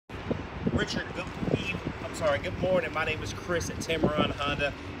Richard, good morning. My name is Chris at Tameron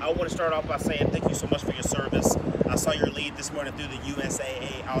Honda. I want to start off by saying thank you so much for your service. I saw your lead this morning through the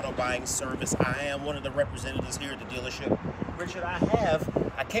USAA Auto Buying Service. I am one of the representatives here at the dealership. Richard,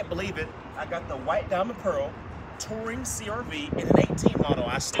 I can't believe it, I got the white diamond pearl touring CRV in an 18 model.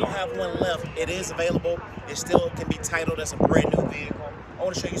 I still have one left. It is available. It still can be titled as a brand new vehicle. I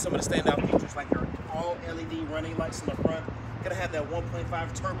want to show you some of the standout features, like your all LED running lights in the front. Gonna have that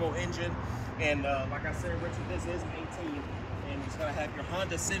 1.5 turbo engine, and like I said, Richard, this is an 18, and it's gonna have your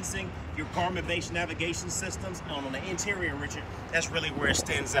Honda sensing, your Garmin-based navigation systems, and on the interior, Richard, that's really where it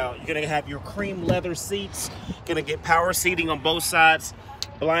stands out. You're gonna have your cream leather seats, gonna get power seating on both sides,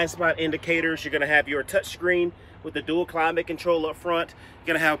 blind spot indicators. You're gonna have your touchscreen with the dual climate control up front.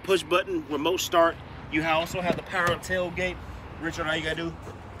 You're gonna have push button remote start. You also have the power tailgate. Richard, all you gotta do,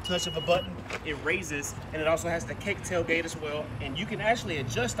 touch of a button, it raises, and it also has the cake tailgate as well, and you can actually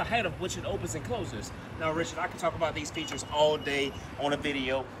adjust the height of which it opens and closes. Now, Richard, I can talk about these features all day on a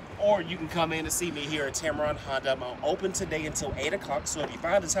video, or you can come in to see me here at Tameron Honda. I'm open today until 8 o'clock, so if you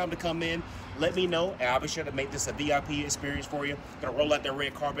find the time to come in, let me know, and I'll be sure to make this a VIP experience for you. Gonna roll out that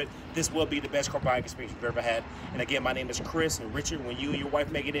red carpet. This will be the best car buying experience you've ever had. And again, my name is Chris, and Richard, when you and your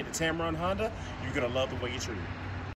wife make it into Tameron Honda, you're gonna love the way you're treated.